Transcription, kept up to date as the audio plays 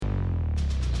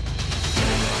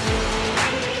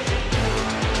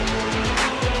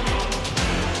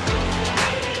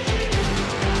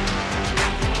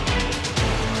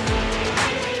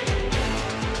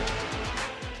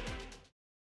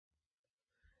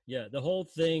Yeah, the whole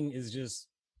thing is just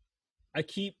I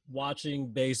keep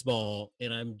watching baseball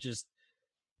and I'm just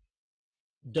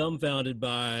dumbfounded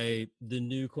by the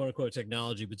new quote unquote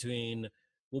technology between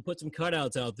we'll put some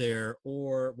cutouts out there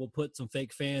or we'll put some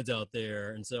fake fans out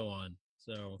there and so on.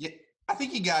 So Yeah, I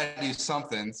think you got to do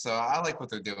something. So I like what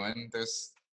they're doing.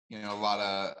 There's, a lot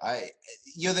of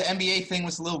the NBA thing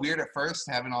was a little weird at first,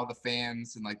 having all the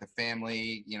fans and like the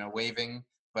family, waving.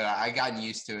 But I gotten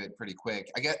used to it pretty quick.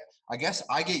 I guess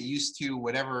I get used to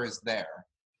whatever is there,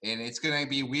 and it's gonna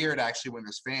be weird actually when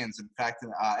there's fans. In fact,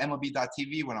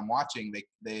 MLB.TV when I'm watching,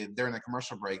 they during the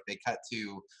commercial break they cut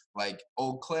to like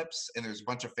old clips and there's a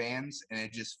bunch of fans, and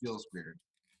it just feels weird.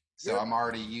 So you're I'm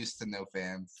already used to no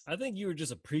fans. I think you were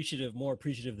just appreciative, more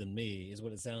appreciative than me, is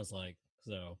what it sounds like.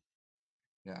 So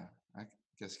Yeah, I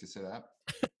guess you could say that.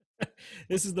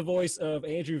 this is the voice of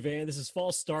Andrew Van. This is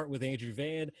False Start with Andrew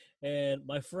Van and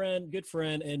my friend, good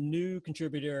friend, and new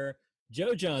contributor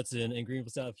Joe Johnson in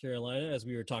Greenville, South Carolina, as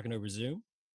we were talking over Zoom.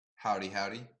 Howdy,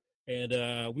 howdy.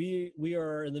 And we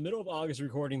are in the middle of August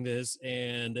recording this,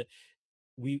 and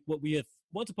what we had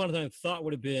once upon a time thought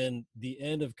would have been the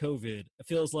end of COVID. It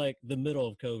feels like the middle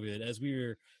of COVID, as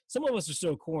some of us are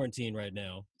still quarantined right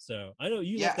now. So I know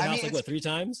you Yeah, left the I house mean like it's what, 3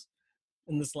 times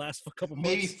in this last couple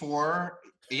maybe months. 4.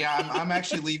 Yeah, I'm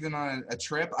actually leaving on a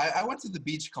trip. I went to the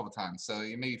beach a couple times, so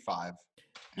maybe 5.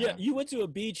 Yeah, Yeah, you went to a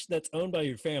beach that's owned by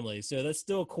your family, so that's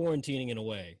still quarantining in a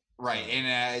way. right. So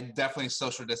And definitely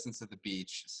social distance at the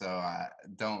beach, so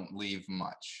don't leave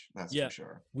much. That's yeah, for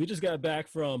sure. we just got back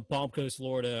from Palm Coast,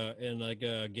 Florida, in like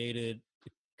a gated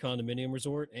condominium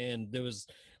resort, and there was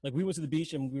like we went to the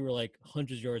beach and we were like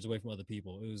hundreds of yards away from other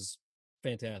people. It was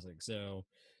fantastic. So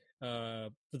for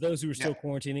those who are Yeah, still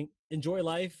quarantining, enjoy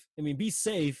life. I mean, be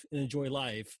safe and enjoy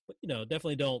life, but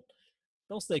definitely don't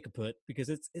stay kaput because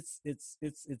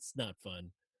it's not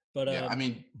fun. But yeah. I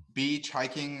mean, beach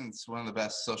hiking. It's one of the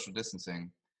best social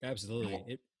distancing, and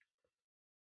absolutely,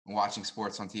 watching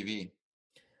sports on TV.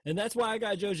 and that's why I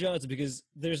got Joe Johnson because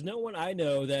there's no one I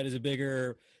know that is a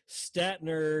bigger stat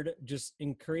nerd, just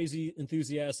in crazy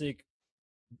enthusiastic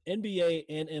NBA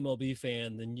and MLB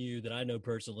fan than you that I know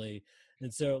personally.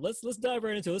 And so let's dive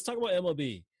right into it. Let's talk about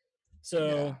MLB. Yeah.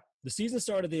 So the season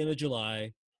started at the end of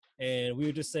July, and we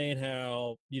were just saying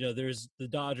how there's the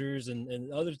Dodgers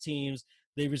and other teams.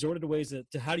 They resorted to ways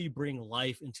to how do you bring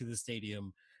life into the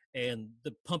stadium, and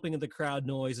the pumping of the crowd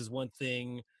noise is one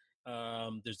thing.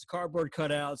 There's the cardboard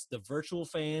cutouts, the virtual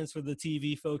fans for the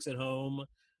TV folks at home,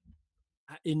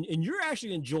 and you're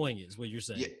actually enjoying it, is what you're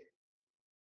Yeah, saying.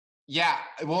 yeah,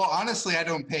 well, honestly, I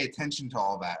don't pay attention to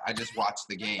all that. I just watch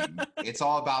the game. It's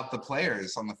all about the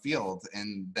players on the field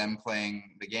and them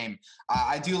playing the game.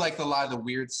 I do like a lot of the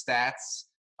weird stats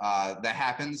that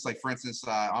happens. Like, for instance,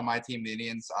 on my team, the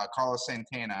Indians, Carlos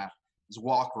Santana, his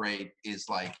walk rate is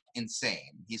like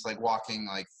insane. He's like walking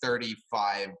like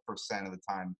 35% of the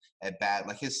time at bat.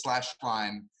 Like his slash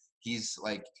line, he's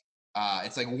like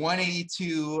it's like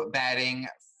 182 batting,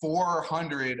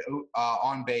 400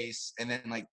 on base, and then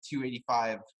like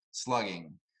 285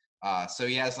 slugging. So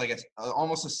he has like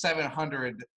almost a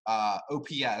 700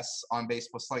 OPS on base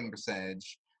plus slugging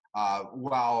percentage,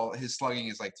 while his slugging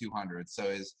is like 200.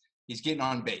 So he's getting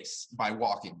on base by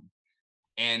walking.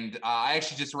 And I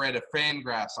actually just read a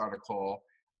Fangraphs article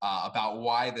about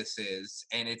why this is,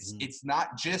 and Mhm. it's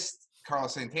not just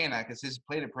Carlos Santana because his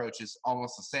plate approach is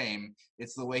almost the same.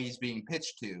 It's the way he's being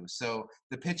pitched to. So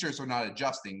the pitchers are not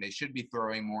adjusting; they should be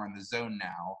throwing more in the zone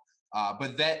now.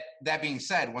 But that being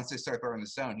said, once they start throwing the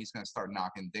zone, he's going to start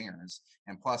knocking dingers.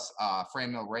 And plus,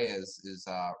 Franmil Reyes is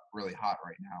really hot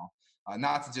right now.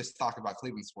 Not to just talk about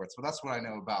Cleveland sports, but that's what I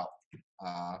know about.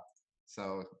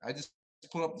 So I just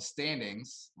pull up the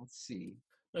standings. Let's see.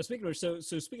 Now, speaking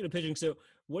of pitching, so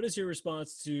what is your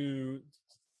response to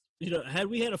had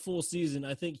we had a full season,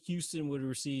 I think Houston would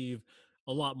receive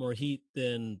a lot more heat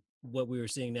than what we were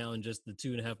seeing now in just the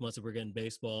 2.5 months that we're getting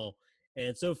baseball.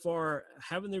 And so far,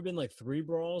 haven't there been like 3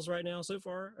 brawls right now so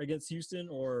far against Houston?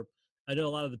 Or I know a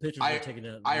lot of the pitchers are I taking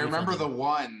a I leaf on remember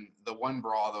them. the one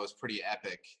brawl that was pretty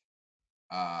epic.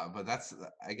 But that's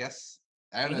I guess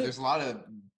I don't I know. think There's a lot of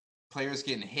players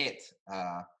getting hit.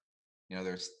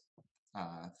 There's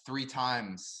 3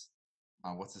 times.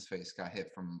 What's his face got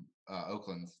hit from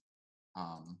Oakland.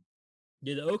 Um,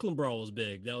 yeah, the Oakland brawl was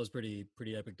big. That was pretty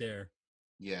epic there.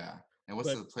 yeah. And what's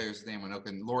But the player's name in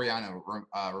Oakland? Laureano.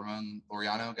 Ramon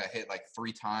Laureano got hit like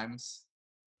 3 times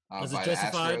is it by the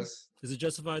justified? Astros. Is it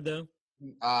justified though?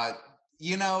 Uh,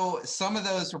 some of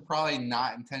those were probably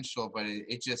not intentional, but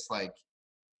it just like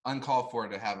uncalled for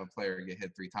to have a player get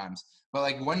hit 3 times. But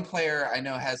like one player I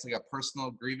know has like a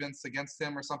personal grievance against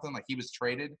him or something. Like he was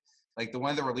traded, like the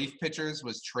one of the relief pitchers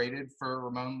was traded for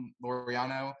Ramon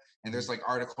Laureano, and there's Mhm. like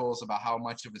articles about how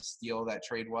much of a steal that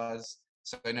trade was.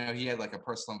 So I know he had like a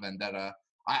personal vendetta.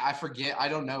 I forget. I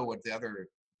don't know what the other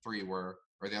three were,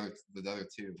 or the other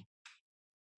two.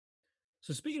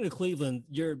 So speaking of Cleveland,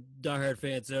 you're a diehard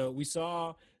fan. So we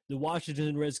saw the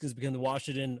Washington Redskins become the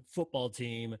Washington football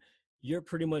team. You're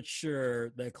pretty much sure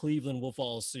that Cleveland will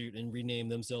follow suit and rename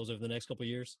themselves over the next couple of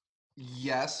years.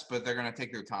 Yes, but they're going to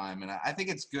take their time, and I think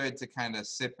it's good to kind of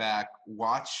sit back,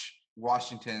 watch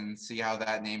Washington, see how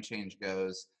that name change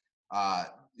goes. Uh,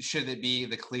 should it be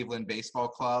the Cleveland Baseball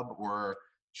Club, or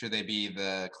should they be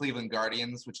the Cleveland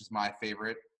Guardians, which is my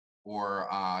favorite, or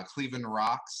Cleveland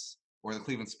Rocks, or the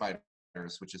Cleveland Spiders,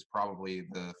 which is probably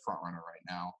the front runner right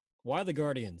now. Why the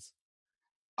Guardians?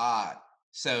 Uh,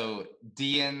 so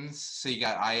Dians, so you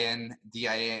got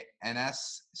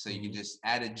INDINS, so you can Mhm. just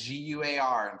add a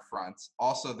GUAR in front.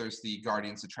 Also, there's the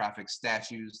Guardians of Traffic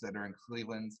statues that are in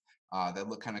Cleveland that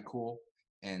look kind of cool.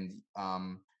 And,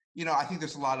 I think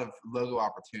there's a lot of logo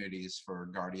opportunities for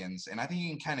Guardians. And I think you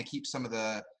can kind of keep some of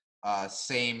the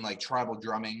same like tribal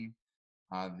drumming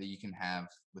that you can have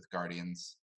with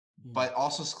Guardians. Mhm. But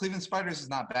also, Cleveland Spiders is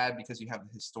not bad because you have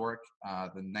the historic,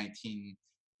 the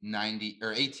 1990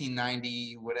 or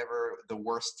 1890, whatever, the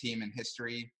worst team in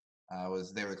history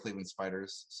was they were the Cleveland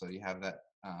Spiders. So you have that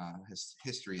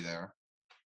history there.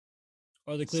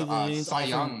 Are the So, Cleveland Indians Cy offering?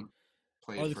 Young Are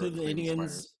played the for the Cleveland Cleveland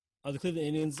Indians? Spiders. Are the Cleveland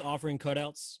Indians offering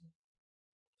cutouts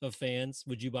of fans?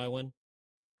 Would you buy one?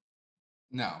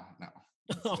 No, no,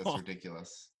 that's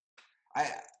ridiculous. I,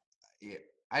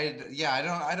 yeah,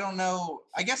 I don't know.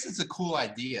 I guess it's a cool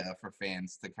idea for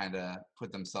fans to kind of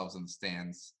put themselves in the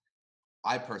stands.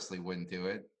 I personally wouldn't do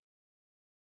it.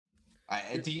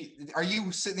 Are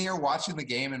you sitting here watching the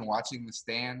game and watching the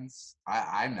stands?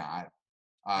 I'm not.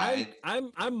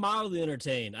 I'm I'm mildly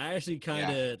entertained. I actually kind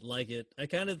Yeah. of like it. I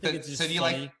kind of think So, it's so just do you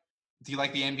like funny.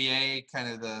 the NBA kind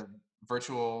of the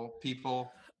virtual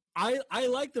people? I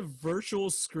like the virtual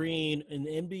screen in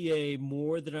the NBA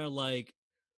more than I like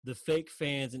the fake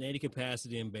fans in any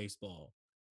capacity in baseball.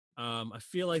 I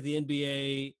feel like the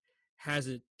NBA has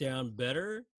it down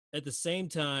better. At the same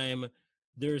time,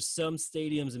 there's some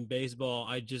stadiums in baseball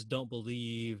I just don't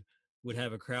believe would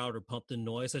have a crowd or pumped in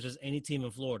noise, such as any team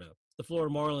in Florida. The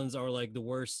Florida Marlins are like the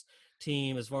worst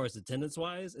team as far as attendance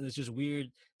wise, and it's just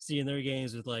weird seeing their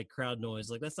games with like crowd noise.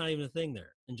 Like that's not even a thing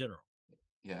there in general.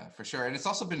 Yeah, for sure. And it's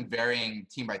also been varying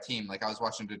team by team. Like I was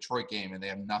watching a Detroit game and they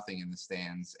have nothing in the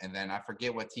stands. And then I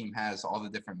forget what team has all the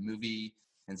different movie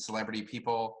and celebrity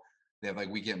people. They have like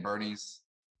Weekend Bernie's.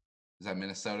 Is that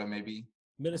Minnesota maybe?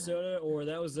 Or Minnesota, or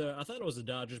that was I thought it was the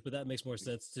Dodgers, but that makes more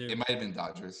sense it too. might have been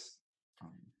Dodgers.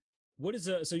 Um, What is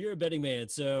so you're a betting man.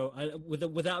 So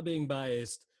without being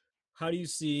biased, how do you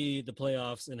see the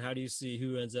playoffs and how do you see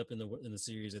who ends up in the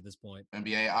series at this point?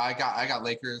 NBA. I got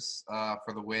Lakers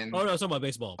for the win. Oh no, I'm talking about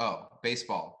baseball. Oh,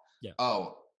 baseball. Yeah.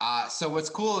 Oh, so what's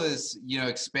cool is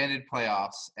expanded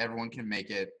playoffs. Everyone can make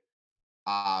it.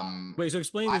 Wait, so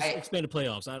explain this I expanded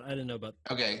playoffs. I didn't know about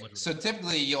Okay, much of so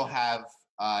typically you'll have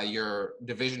your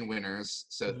division winners,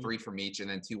 so that. three from each, and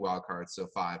then two wild cards, so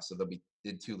five. So they'll be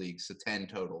in two leagues, so 10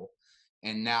 total.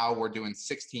 And now we're doing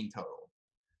 16 total.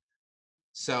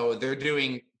 So they're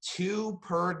doing two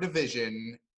per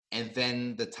division, and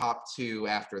then the top two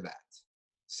after that.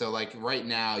 So like right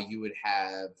now, you would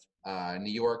have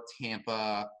New York,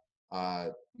 Tampa,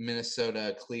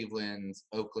 Minnesota, Cleveland,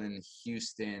 Oakland,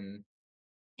 Houston,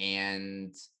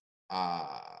 and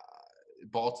uh,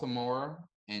 Baltimore,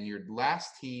 and your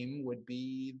last team would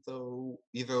be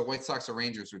either the White Sox or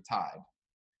Rangers are tied.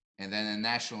 And then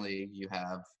nationally, you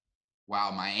have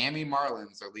Miami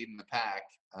Marlins are leading the pack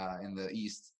in the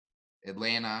East.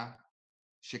 Atlanta,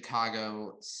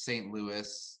 Chicago, St.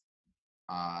 Louis,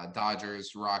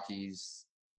 Dodgers, Rockies,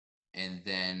 and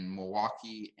then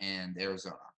Milwaukee and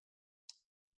Arizona.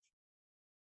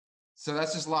 So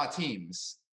that's just a lot of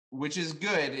teams, which is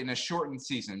good in a shortened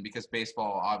season because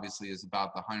baseball obviously is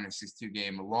about the 162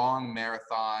 game long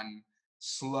marathon,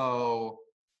 slow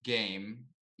game.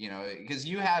 Because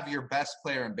you have your best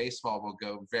player in baseball will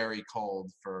go very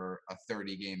cold for a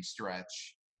 30 game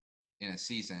stretch in a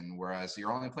season, whereas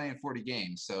you're only playing 40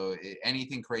 games. So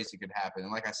anything crazy could happen.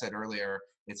 And like I said earlier,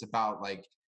 it's about like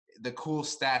the cool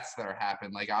stats that are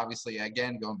happening. Like obviously,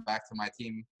 again, going back to my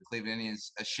team, the Cleveland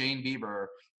Indians, Shane Bieber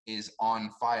is on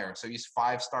fire. So he's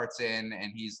 5 starts in,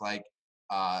 and he's like,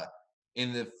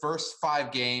 in the first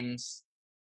 5 games,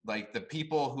 like the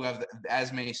people who have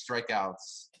as many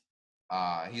strikeouts,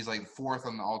 he's like 4th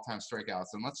on the all-time strikeouts.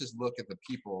 And let's just look at the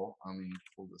people. Let me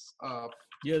pull this up.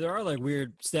 Yeah, there are like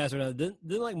weird stats right now.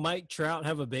 Didn't like Mike Trout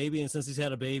have a baby, and since he's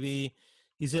had a baby,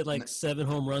 He's hit like 7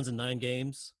 home runs in 9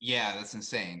 games. Yeah, that's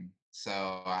insane.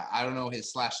 So I don't know what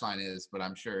his slash line is, but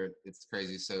I'm sure it's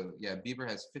crazy. So yeah, Bieber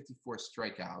has 54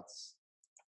 strikeouts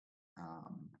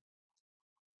um,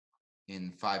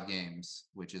 in 5 games,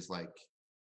 which is like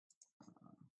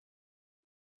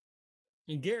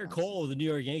And Garrett let's see. Cole, the New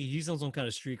York Yankees, he's on some kind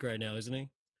of streak right now, isn't he?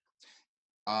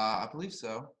 I believe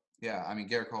so. Yeah, I mean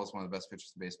Garrett Cole is one of the best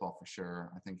pitchers in baseball for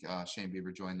sure. I think Shane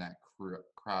Bieber joined that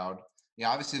crowd. Yeah,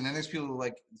 obviously, and then there's people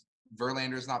like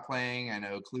Verlander's not playing. I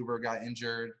know Kluber got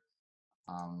injured.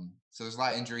 So there's a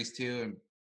lot of injuries too,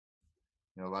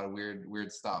 and a lot of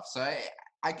weird stuff. So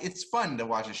it's fun to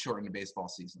watch a shortened baseball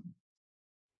season,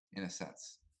 in a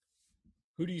sense.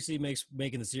 Who do you see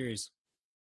making the series?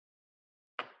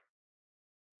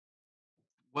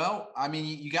 Well, I mean,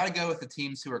 you got to go with the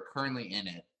teams who are currently in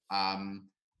it.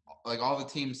 Like all the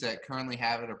teams that currently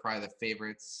have it are probably the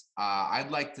favorites.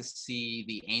 I'd like to see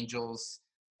the Angels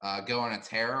go on a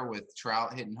tear with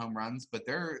Trout hitting home runs, but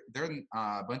they're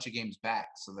a bunch of games back,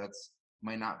 so that's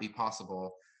might not be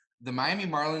possible. The Miami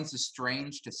Marlins is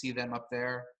strange to see them up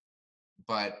there,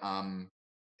 but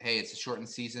hey, it's a shortened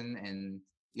season, and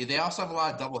they also have a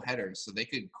lot of double headers, so they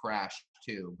could crash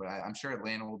too. But I'm sure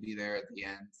Atlanta will be there at the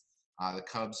end. The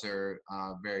Cubs are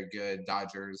very good.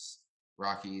 Dodgers,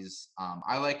 Rockies.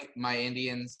 I like my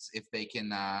Indians if they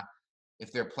can,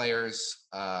 if their players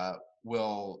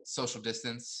will social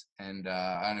distance. And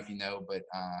I don't know if you know, but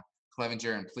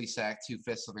Clevenger and Plesac,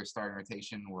 2/5 of their starting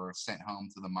rotation, were sent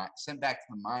back to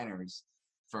the minors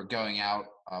for going out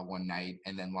one night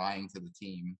and then lying to the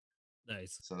team.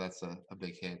 Nice. So that's a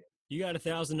big hit. You got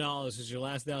 $1,000. This is your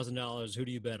last $1,000. Who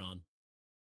do you bet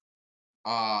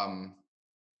on?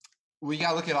 We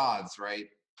got to look at odds, right?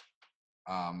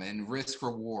 And risk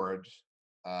reward.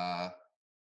 I'd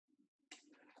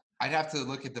have to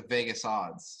look at the Vegas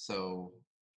odds. So,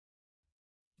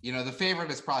 the favorite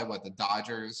is probably the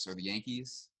Dodgers or the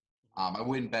Yankees. I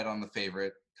wouldn't bet on the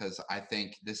favorite because I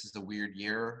think this is a weird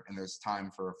year and there's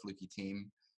time for a fluky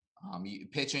team.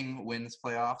 Pitching wins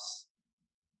playoffs.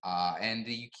 And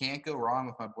you can't go wrong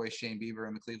with my boy Shane Bieber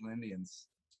and the Cleveland Indians.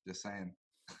 Just saying.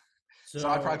 So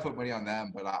I'd probably put money on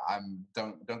them, but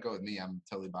don't go with me. I'm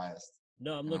totally biased.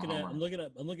 No, I'm looking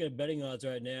at betting odds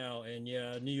right now, and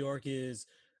yeah, New York is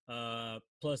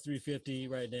plus 350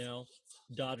 right now.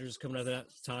 Dodgers coming out of that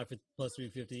tie for plus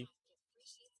 350.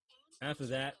 After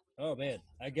that, oh man,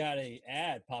 I got a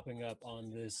ad popping up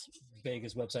on this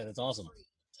Vegas website. That's awesome.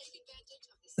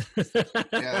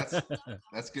 Yeah,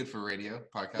 that's good for radio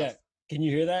podcast. Yeah. Can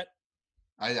you hear that?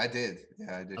 I did.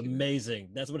 Yeah, I did. Amazing.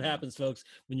 That's what happens, folks,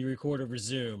 when you record over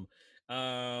Zoom.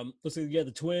 Looks like you got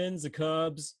the Twins, the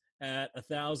Cubs at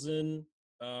 1,000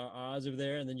 odds over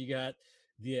there, and then you got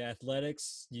the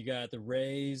Athletics, you got the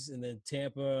Rays, and then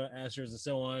Tampa, Astros, and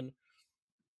so on.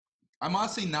 I'm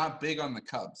honestly not big on the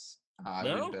Cubs. I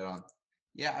No? wouldn't bet on.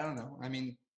 Yeah, I don't know. I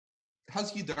mean,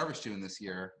 how's Yu Darvish doing this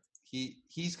year?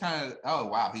 He's kind of, oh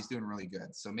wow, he's doing really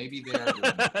good. So maybe they are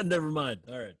doing Never mind.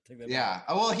 All right, take that back.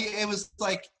 Well, it was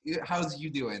like, how's you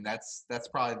doing? That's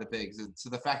probably the big. So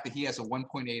the fact that he has a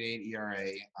 1.88 ERA,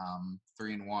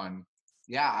 3-1.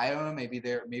 Yeah, I don't know. Maybe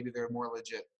they're more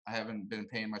legit. I haven't been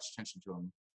paying much attention to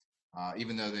them,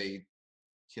 even though they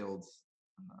killed.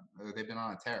 They've been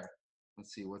on a tear.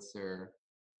 Let's see, what's their?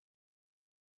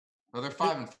 Oh, they're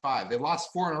 5-5. They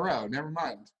lost 4 in a row. Never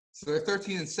mind. So they're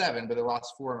 13-7, but they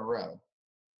lost 4 in a row.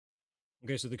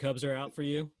 Okay, so the Cubs are out for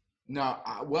you? No,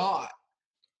 well,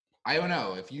 I don't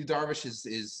know. If Yu Darvish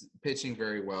is pitching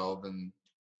very well, then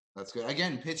that's good.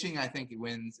 Again, pitching, I think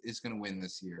is going to win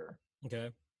this year. Okay.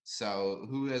 So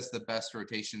who has the best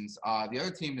rotations? The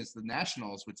other team is the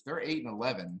Nationals, which they're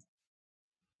 8-11.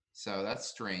 So that's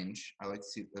strange. I like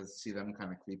to see them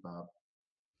kind of creep up.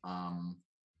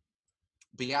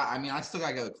 But yeah, I mean, I still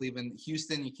gotta go to Cleveland.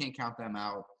 Houston, you can't count them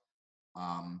out.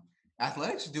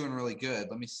 Athletics are doing really good.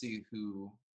 Let me see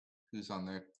who's on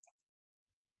there.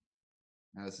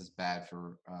 Now this is bad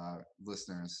for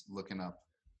listeners looking up.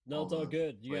 No, it's all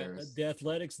good. You got the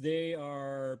Athletics. They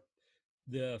are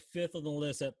the 5th on the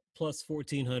list at plus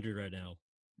 1,400 right now.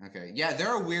 Okay, yeah,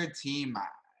 they're a weird team.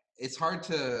 It's hard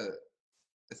to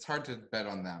bet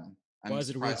on them. Why is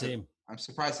it a weird team? I'm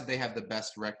surprised that they have the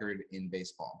best record in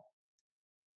baseball.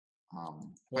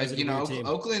 Why is it but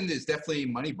Oakland is definitely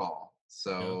Moneyball.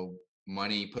 So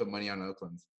yeah. Put money on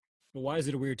Oakland. But why is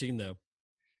it a weird team though?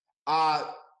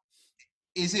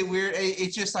 Is it weird?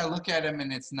 It's just I look at them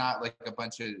and it's not like a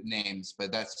bunch of names,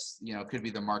 but that's could be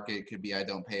the market. It could be I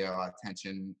don't pay a lot of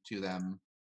attention to them.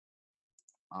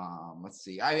 Let's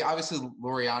see. Obviously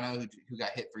Laureano who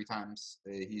got hit 3 times.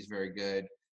 He's very good.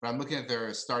 But I'm looking at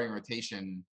their starting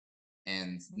rotation,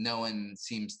 and no one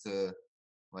seems to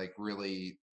like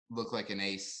really look like an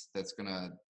ace that's gonna,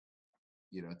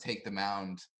 take the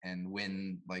mound and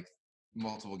win like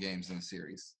multiple games in a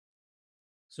series.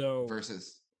 So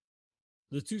Versus,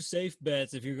 the two safe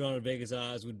bets, if you're going to Vegas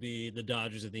odds, would be the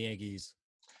Dodgers and the Yankees.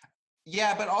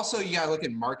 yeah, but also you gotta look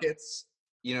at markets.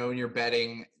 When you're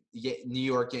betting, New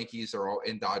York Yankees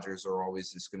and Dodgers are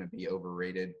always just going to be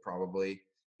overrated, probably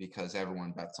because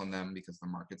everyone bets on them because the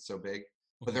market's so big.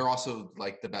 But Mhm. they're also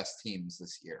like the best teams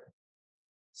this year.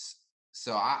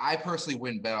 So I personally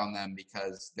wouldn't bet on them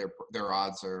because their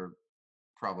odds are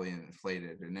probably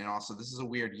inflated. And then also this is a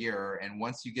weird year, and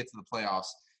once you get to the playoffs,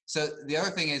 so the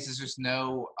other thing is there's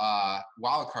no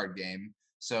wild card game.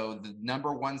 So the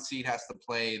number 1 seed has to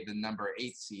play the number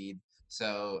 8 seed.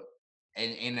 So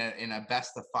in a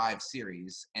best of 5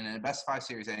 series, and in a best of 5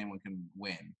 series, anyone can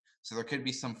win. So there could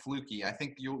be some fluky. I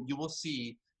think you will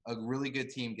see a really good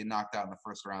team get knocked out in the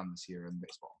first round this year in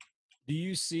baseball. Do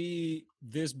you see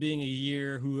this being a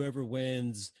year whoever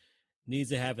wins needs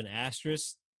to have an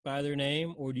asterisk by their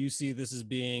name, or do you see this as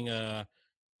being they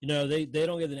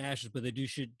don't get an asterisk, but they do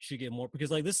should get more because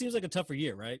like this seems like a tougher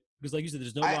year, right? Because like you said,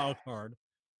 there's no I wild card.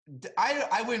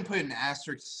 I wouldn't put an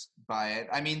asterisk by it.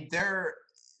 I mean,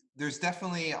 there's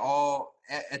definitely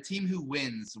a team who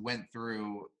wins went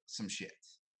through some shit,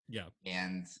 Yeah,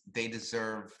 and they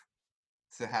deserve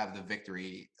to have the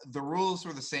victory. The rules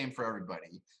were the same for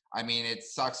everybody. I mean, it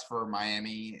sucks for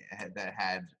Miami that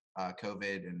had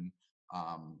COVID and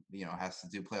has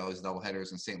to play all these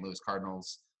doubleheaders, and St. Louis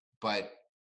Cardinals, but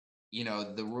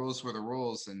the rules were the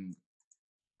rules, and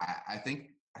I think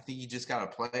you just got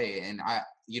to play. And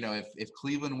if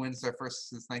Cleveland wins their first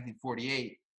since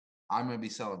 1948, I'm going to be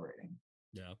celebrating.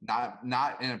 yeah.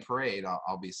 Not in a parade.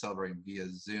 I'll be celebrating via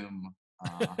Zoom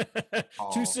Too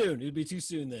call. soon. It'd be too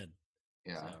soon then.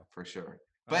 Yeah, So, for sure.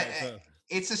 all But right, folks.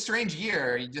 it's a strange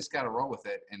year. You just got to roll with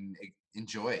it and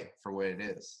enjoy for what it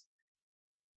is.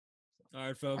 All right,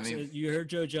 I folks. mean, You heard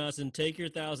Joe Johnson. Take your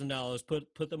 $1,000.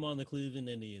 Put them on the Cleveland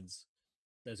Indians.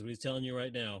 That's what he's telling you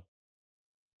right now.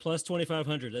 Plus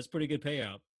 2,500. That's pretty good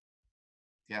payout.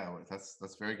 yeah, that's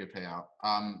very good payout.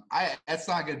 That's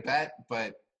not a good bet,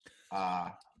 but uh,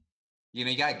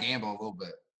 you got to gamble a little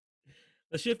bit.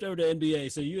 Let's shift over to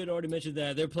NBA. So you had already mentioned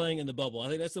that they're playing in the bubble. I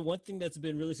think that's the one thing that's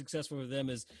been really successful for them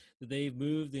is that they've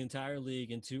moved the entire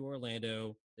league into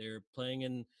Orlando. They're playing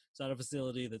inside a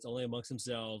facility that's only amongst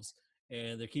themselves,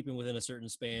 and they're keeping within a certain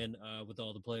span with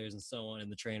all the players and so on, and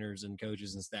the trainers and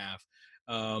coaches and staff.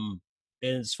 Um,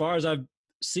 and as far as I've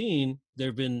seen, there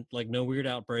have been like no weird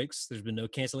outbreaks. There's been no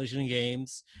cancellation in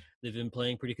games. They've been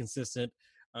playing pretty consistent,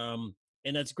 and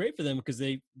that's great for them because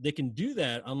they can do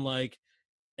that. Unlike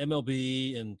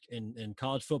MLB and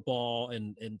college football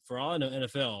and for all I know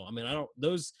NFL. I mean, I don't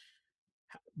those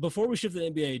before we shift to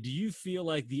the NBA, do you feel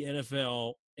like the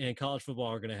NFL and college football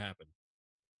are going to happen?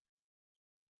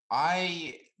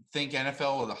 I think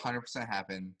NFL will 100%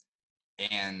 happen,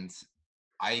 and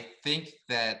I think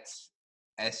that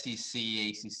SEC,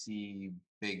 ACC,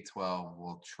 Big 12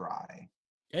 will try.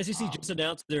 SEC just Um,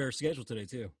 announced their schedule today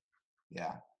too.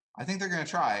 yeah, I think they're going to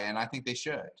try, and I think they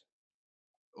should.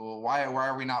 Well, why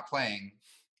are we not playing?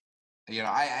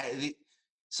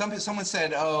 Someone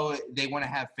said, oh, they want to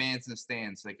have fans in the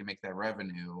stands so they can make that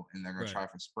revenue, and they're going to Right.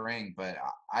 try for spring. But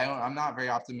I'm not very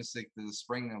optimistic that the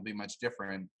spring will be much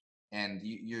different. And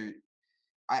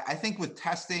I think with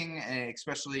testing, and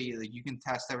especially like you can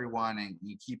test everyone and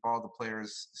you keep all the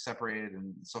players separated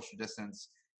and social distance.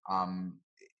 Um,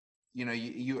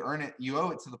 you earn it, you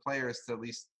owe it to the players to at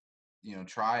least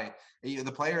try.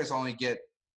 The players only get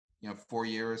 4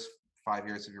 years, 5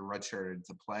 years if you're redshirted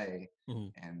to play,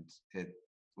 Mm-hmm. and it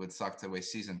would suck to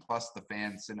waste season. Plus, the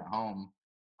fans sitting at home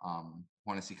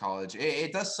want to see college.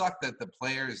 It does suck that the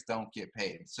players don't get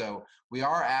paid. So we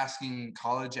are asking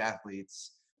college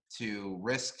athletes to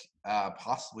risk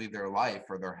possibly their life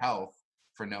or their health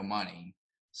for no money.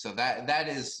 So that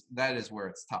is where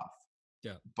it's tough.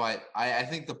 Yeah. But I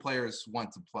think the players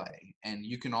want to play, and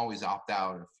you can always opt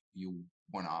out if you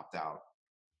want to opt out.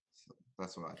 So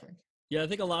that's what I think. Yeah, I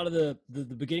think a lot of the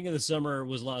beginning of the summer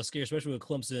was a lot of scare, especially with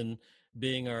Clemson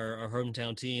being our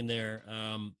hometown team there.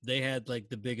 They had like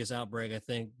the biggest outbreak, I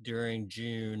think, during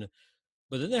June.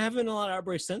 But then there have been a lot of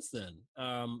outbreaks since then.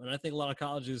 And I think a lot of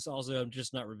colleges also have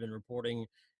just not been reporting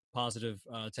positive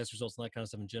test results and that kind of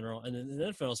stuff in general. And in the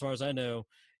NFL, as far as I know,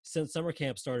 since summer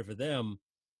camp started for them,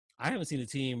 I haven't seen a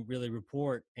team really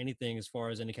report anything as far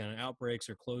as any kind of outbreaks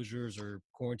or closures or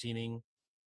quarantining.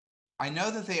 I know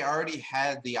that they already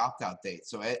had the opt out date.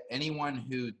 So anyone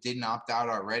who didn't opt out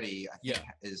already, I think,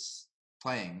 Yeah. is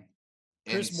playing.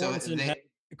 Chris And so Mortensen had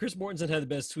they, Chris Mortensen had the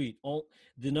best tweet. All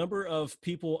the number of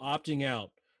people opting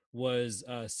out was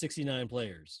 69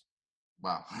 players.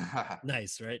 Wow.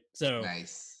 Nice, right? So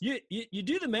Nice. you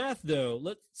do the math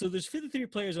though. So there's 53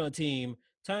 players on a team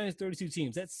times 32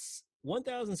 teams. That's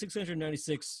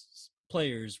 1,696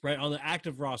 players, right, on the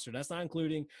active roster. That's not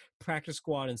including practice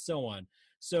squad and so on.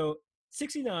 So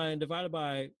 69 divided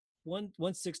by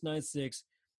 1,696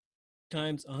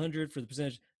 times 100 for the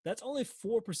percentage. That's only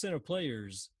 4% of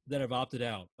players that have opted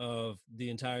out of the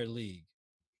entire league.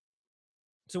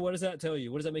 So what does that tell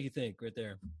you? What does that make you think right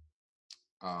there?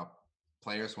 Uh,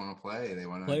 Players want to play. They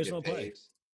want to Players get want to play. paid.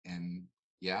 And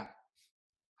yeah,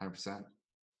 100%.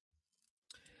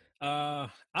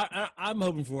 I'm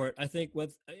hoping for it. I think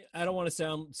I don't want to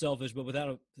sound selfish, but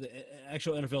without the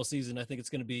actual NFL season, I think it's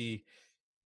going to be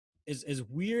as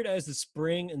weird as the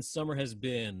spring and summer has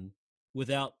been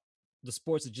without the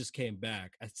sports that just came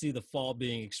back. I see the fall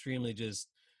being extremely just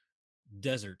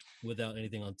desert without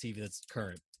anything on TV that's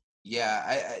current.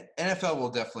 Yeah, NFL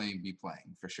will definitely be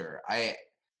playing for sure.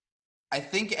 I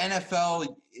think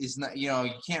NFL is not, you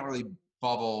can't really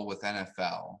bubble with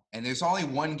NFL. And there's only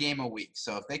one game a week.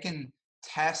 So if they can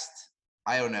test,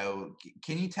 I don't know,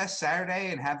 can you test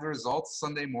Saturday and have the results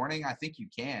Sunday morning? I think you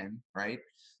can, right?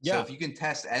 So Yeah, if you can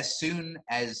test as soon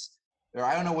as, or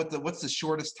I don't know what's the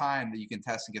shortest time that you can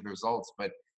test and get the results,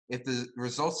 but if the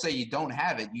results say you don't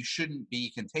have it, you shouldn't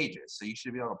be contagious. So you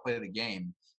should be able to play the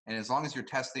game. And as long as you're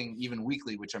testing even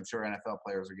weekly, which I'm sure NFL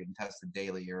players are getting tested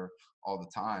daily or all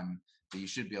the time, that you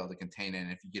should be able to contain it.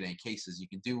 And if you get any cases, you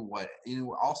can do what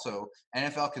also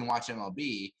NFL can watch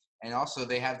MLB, and also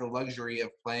they have the luxury of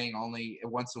playing only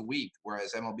once a week,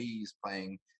 whereas MLB is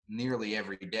playing nearly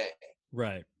every day.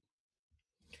 right.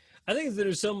 I think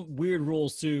there's some weird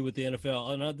rules too with the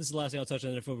NFL. And this is the last thing I'll touch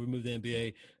on before we move to the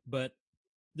NBA. But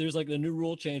there's like a new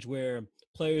rule change where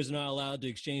players are not allowed to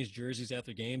exchange jerseys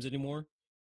after games anymore.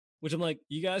 Which I'm like,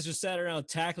 you guys just sat around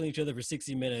tackling each other for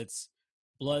 60 minutes,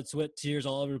 blood, sweat, tears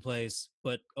all over the place.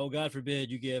 But oh, God forbid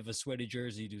you give a sweaty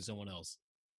jersey to someone else.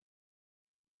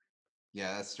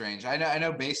 Yeah, that's strange. I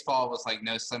know baseball was like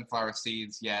no sunflower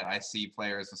seeds, yet I see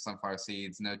players with sunflower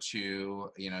seeds, no chew,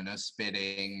 no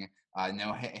spitting,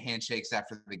 no handshakes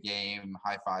after the game,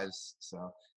 high fives.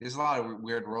 So there's a lot of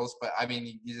weird rules, but I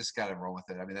mean, you just got to roll with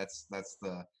it. I mean, that's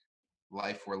the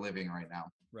life we're living right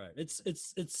now. Right. It's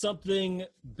something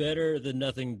better than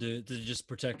nothing to just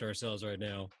protect ourselves right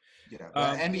now. Yeah, but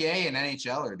Um, NBA and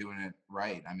NHL are doing it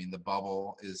right. I mean, the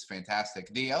bubble is fantastic.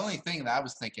 The only thing that I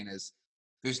was thinking is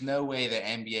there's no way that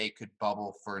NBA could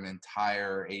bubble for an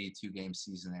entire 82 game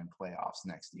season and playoffs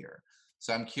next year.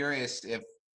 So I'm curious if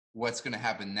what's going to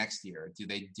happen next year. Do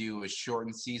they do a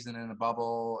shortened season in a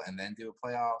bubble and then do a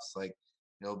playoffs? Like,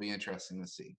 it'll be interesting to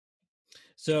see.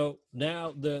 so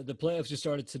now the playoffs just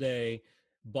started today.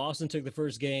 Boston took the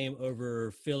first game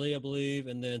over Philly, I believe,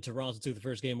 and then Toronto took the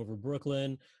first game over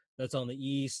Brooklyn. That's on the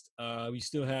East. We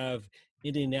still have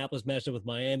Indianapolis matched up with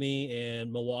Miami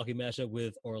and Milwaukee matched up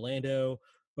with Orlando.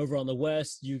 Over on the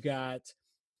West, you got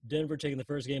Denver taking the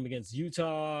first game against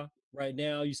Utah. Right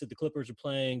now, you said the Clippers are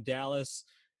playing Dallas.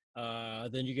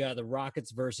 Then you got the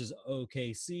Rockets versus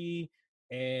OKC.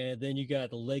 And then you got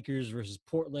the Lakers versus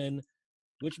Portland.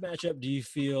 Which matchup do you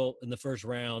feel in the first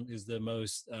round is the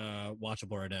most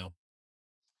watchable right now?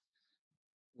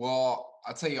 Well,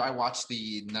 I'll tell you, I watched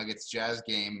the Nuggets Jazz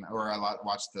game, or I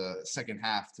watched the second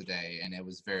half today, and it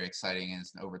was very exciting. And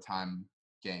it's an overtime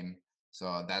game,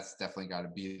 so that's definitely got to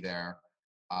be there.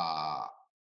 Uh,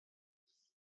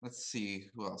 let's see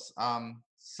who else.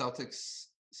 Celtics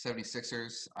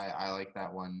 76ers. I like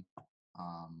that one.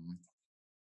 Um,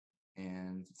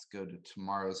 and let's go to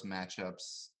tomorrow's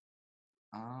matchups.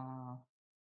 Uh,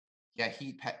 yeah,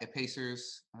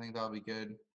 Pacers. I think that'll be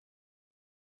good.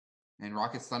 And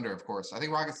Rockets Thunder, of course. I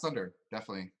think Rockets Thunder,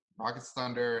 definitely. Rockets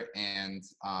Thunder and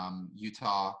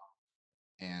Utah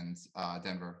and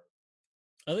Denver.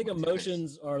 I think My two picks.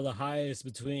 emotions are the highest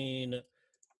between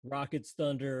Rockets,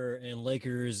 Thunder, and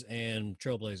Lakers and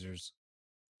Trailblazers.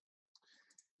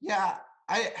 Yeah,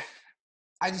 I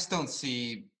just don't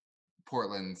see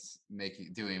Portland's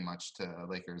doing much to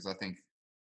Lakers. I think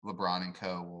LeBron and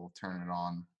co will turn it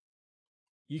on.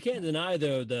 You can't deny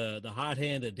though the hot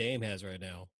hand that Dame has right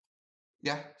now.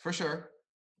 Yeah, for sure.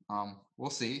 We'll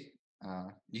see.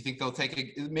 You think they'll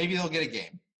maybe they'll get a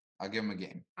game. I'll give them a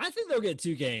game. I think they'll get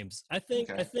 2 games. I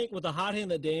Okay. think with the hot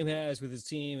hand that Dame has with his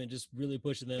team and just really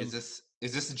pushing Is them.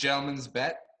 this a gentleman's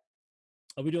bet?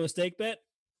 Are we doing a stake bet?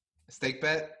 Stake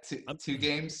bet two, I'm, 2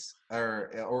 games, or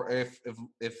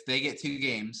if they get 2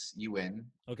 games, you win.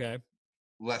 okay.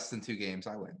 Less than 2 games,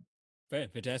 I win.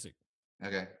 Fantastic.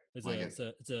 Okay, It's like a it. it's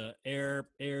a it's a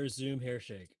air Zoom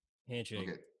handshake.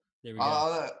 Okay, There we go.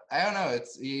 I don't know.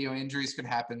 It's injuries could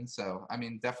happen, so I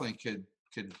mean, definitely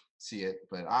could see it,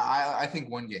 but I think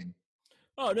one game.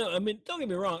 Oh no, I mean, don't get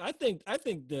me wrong. I think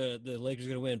the Lakers are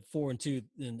going to win 4-2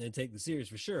 and take the series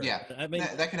for sure. Yeah, I mean,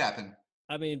 that could happen.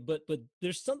 but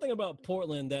there's something about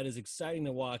Portland that is exciting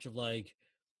to watch. Of like,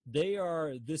 they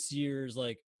are this year's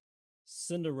like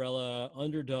Cinderella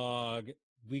underdog.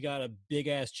 We got a big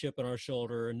ass chip on our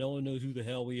shoulder. No one knows who the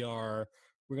hell we are.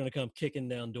 We're gonna come kicking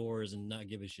down doors and not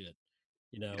give a shit.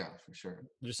 You know, Yeah, for sure.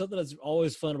 there's something that's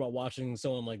always fun about watching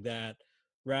someone like that,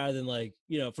 rather than like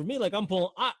for me, like I'm pulling.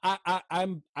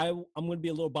 I'm going to be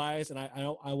a little biased, and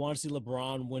I want to see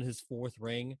LeBron win his fourth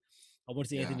ring. I want to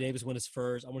see Yeah, Anthony Davis win his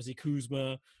first. I want to see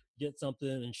Kuzma get something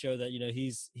and show that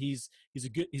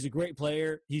he's a great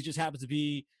player. He just happens to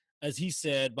be, as he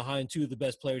said, behind two of the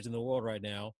best players in the world right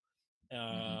now.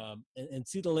 hmm And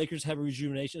see the Lakers have a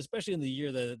rejuvenation, especially in the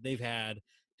year that they've had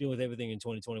dealing with everything in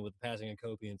 2020 with the passing of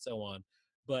Kobe and so on.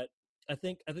 But I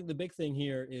think the big thing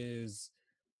here is,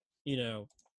 you know,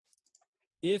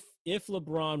 if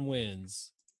LeBron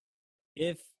wins,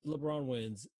 if LeBron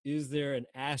wins, is there an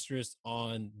asterisk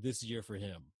on this year for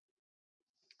him?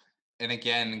 and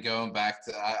again, going back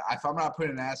to if I'm not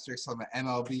putting an asterisk on the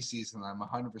MLB season, I'm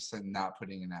 100% not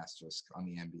putting an asterisk on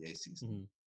the NBA season Mm-hmm.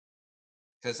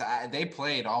 because they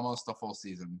played almost a full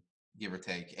season, give or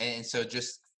take, and so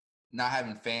just not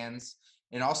having fans,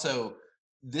 and also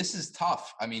this is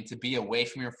tough. I mean, to be away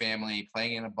from your family,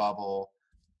 playing in a bubble,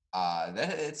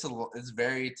 it's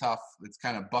very tough. It's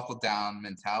kind of buckle down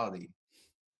mentality.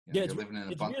 Yeah, You're living in a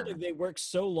it's weird bunker. that they worked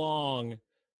so long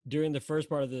during the first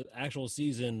part of the actual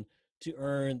season to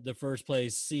earn the first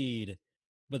place seed,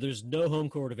 but there's no home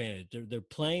court advantage. They're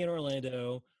playing in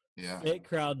Orlando, Yeah, fake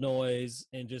crowd noise,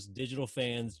 and just digital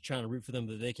fans trying to root for them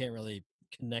that they can't really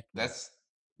connect with. that's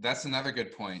that's another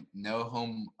good point. No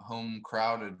home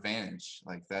crowd advantage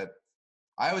like that.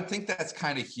 I would think that's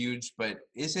kind of huge, but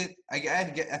is it? I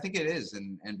think it is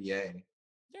in NBA.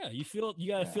 Yeah, you gotta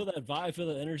Yeah, feel that vibe, feel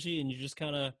that energy, and you just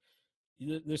kind of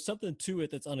there's something to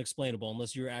it that's unexplainable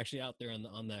unless you're actually out there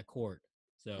on that court.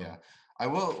 yeah. So, I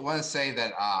will want to say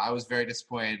that I was very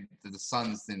disappointed that the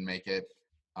Suns didn't make it.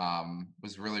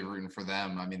 Was really rooting for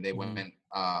them. I mean, they went.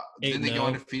 mhm. Didn't Eight they go 0.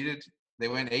 undefeated? They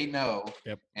went 8-0,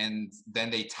 Yep. and then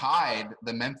they tied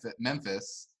the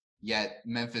Memphis. Yet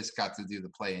Memphis got to do the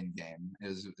play-in game.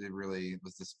 It really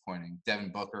was disappointing.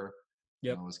 Devin Booker,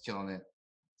 Yep. was killing it.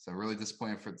 So really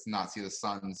disappointed to not see the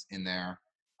Suns in there.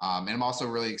 And I'm also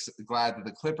really glad that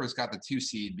the Clippers got the 2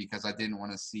 seed because I didn't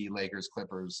want to see Lakers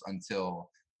Clippers until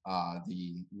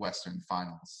the Western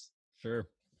Finals. Sure.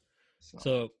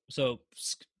 So So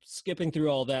skipping through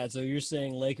all that, so you're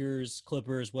saying Lakers,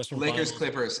 Clippers, Western Lakers Finals.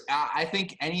 Clippers. I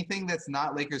think anything that's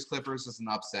not Lakers Clippers is an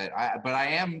upset. But I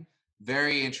am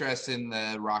very interested in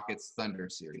the Rockets Thunder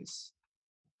series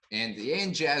and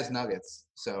Jazz Nuggets.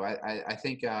 So I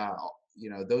think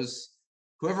those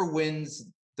whoever wins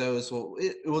those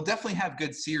it will definitely have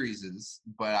good series.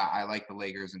 But I like the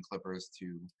Lakers and Clippers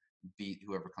to beat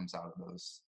whoever comes out of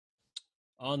those.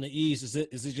 On the East, is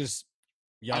it just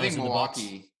I think Giannis and the Bucks?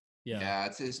 Milwaukee. Yeah, Yeah,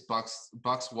 it's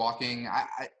Bucks walking.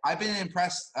 I've been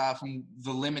impressed from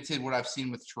the limited what I've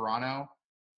seen with Toronto,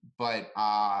 but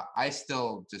I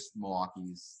still just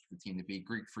Milwaukee's the team to beat.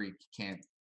 Greek Freak can't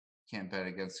bet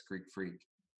against Greek Freak.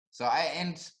 So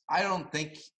I don't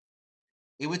think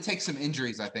it would take some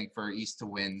injuries. I think for East to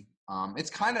win. It's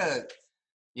kind of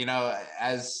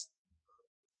as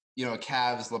a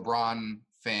Cavs LeBron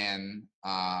fan.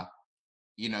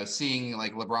 Seeing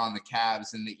like LeBron and the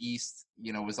Cavs in the East,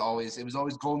 was always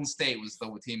Golden State was the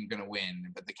team going to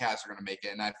win, but the Cavs are going to make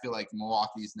it. And I feel like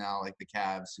Milwaukee's now like the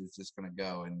Cavs, who's just going to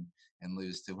go and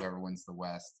lose to whoever wins the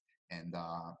West, and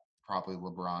probably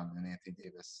LeBron and Anthony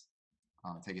Davis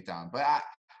take it down. But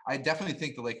I definitely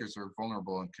think the Lakers are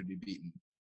vulnerable and could be beaten.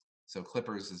 So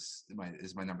Clippers is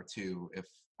my number 2 if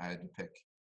I had to pick.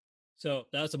 so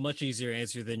that's a much easier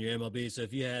answer than your MLB. So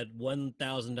if you had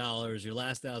 $1,000, your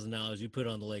last $1,000, you put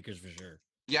on the Lakers for sure.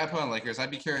 Yeah, I put on Lakers. I'd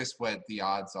be curious what the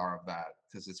odds are of that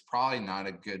because it's probably not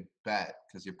a good bet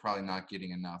because you're probably not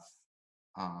getting enough.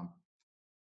 Um,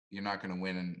 you're not going to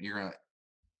win and you're going to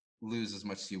lose as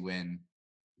much as you win.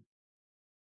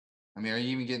 I mean, are you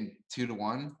even getting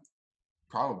 2-1?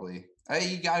 Probably.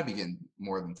 You got to be getting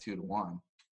more than 2-1. All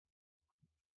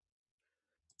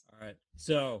right.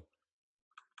 So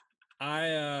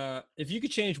if you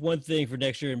could change one thing for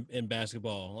next year in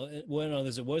basketball,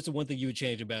 what's the one thing you would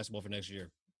change in basketball for next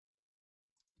year?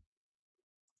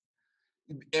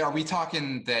 Are we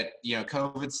talking that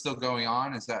COVID's still going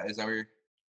on? Is that where you're?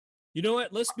 You know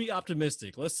what? Let's be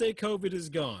optimistic. Let's say COVID is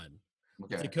gone.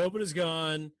 Let's say Okay. COVID is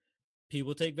gone.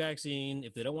 People take vaccine.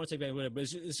 If they don't want to take vaccine, whatever,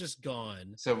 but it's just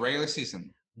gone. So regular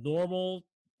season. Normal,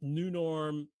 new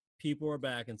norm. People are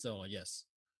back and so on. Yes.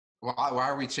 Why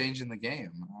are we changing the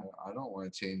game? I don't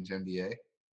want to change NBA.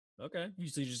 Okay.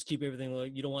 So you just keep everything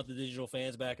like you don't want the digital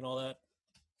fans back and all that.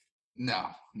 No,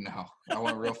 no. I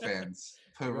want real fans.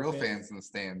 Put real fans in the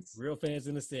stands. Real fans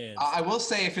in the stands. I will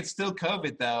say, if it's still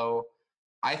COVID, though,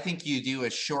 I think you do a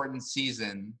shortened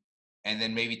season, and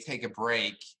then maybe take a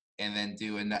break, and then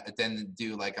do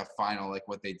like a final, like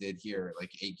what they did here,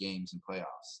 like 8 games in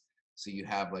playoffs. So you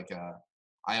have like a,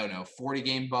 I don't know,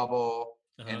 40-game bubble,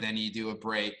 and then you do a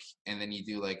break, and then you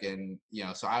do like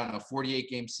so I don't know,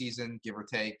 48-game season, give or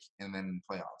take, and then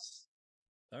playoffs.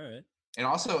 All right. And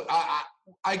also,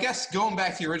 I guess going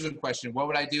back to your original question, what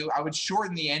would I do? I would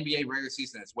shorten the NBA regular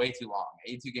season. It's way too long.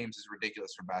 82 games is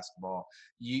ridiculous for basketball.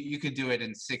 You could do it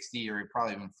in 60 or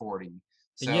probably even 40.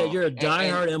 So, and yet you're a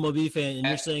diehard MLB fan, and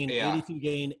you're saying an yeah,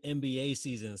 82-game NBA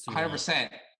season is too 100%.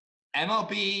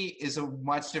 MLB is a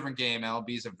much different game.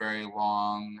 MLB is a very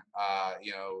long,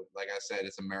 like I said,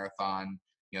 it's a marathon.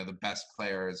 The best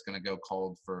player is going to go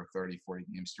cold for a 30,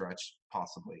 40-game stretch,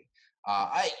 possibly.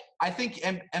 I think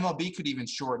MLB could even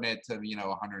shorten it to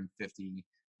 150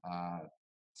 or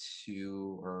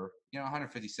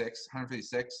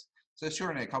 156. So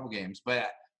shorten it a couple games, but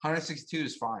 162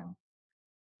 is fine.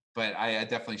 But I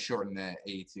definitely shorten the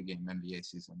 82-game NBA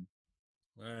season.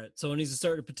 All right. Someone needs to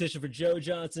start a petition for Joe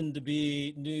Johnson to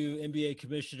be new NBA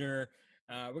commissioner.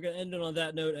 We're going to end it on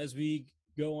that note as we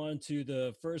go on to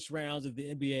the first rounds of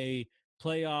the NBA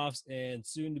playoffs and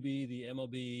soon to be the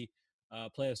MLB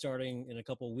playoffs starting in a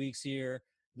couple of weeks here.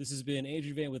 This has been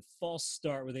Adrian Van with False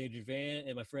Start with Adrian Van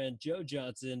and my friend Joe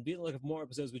Johnson. Be on the lookout for more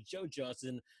episodes with Joe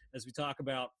Johnson as we talk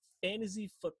about fantasy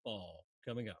football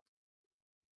coming up.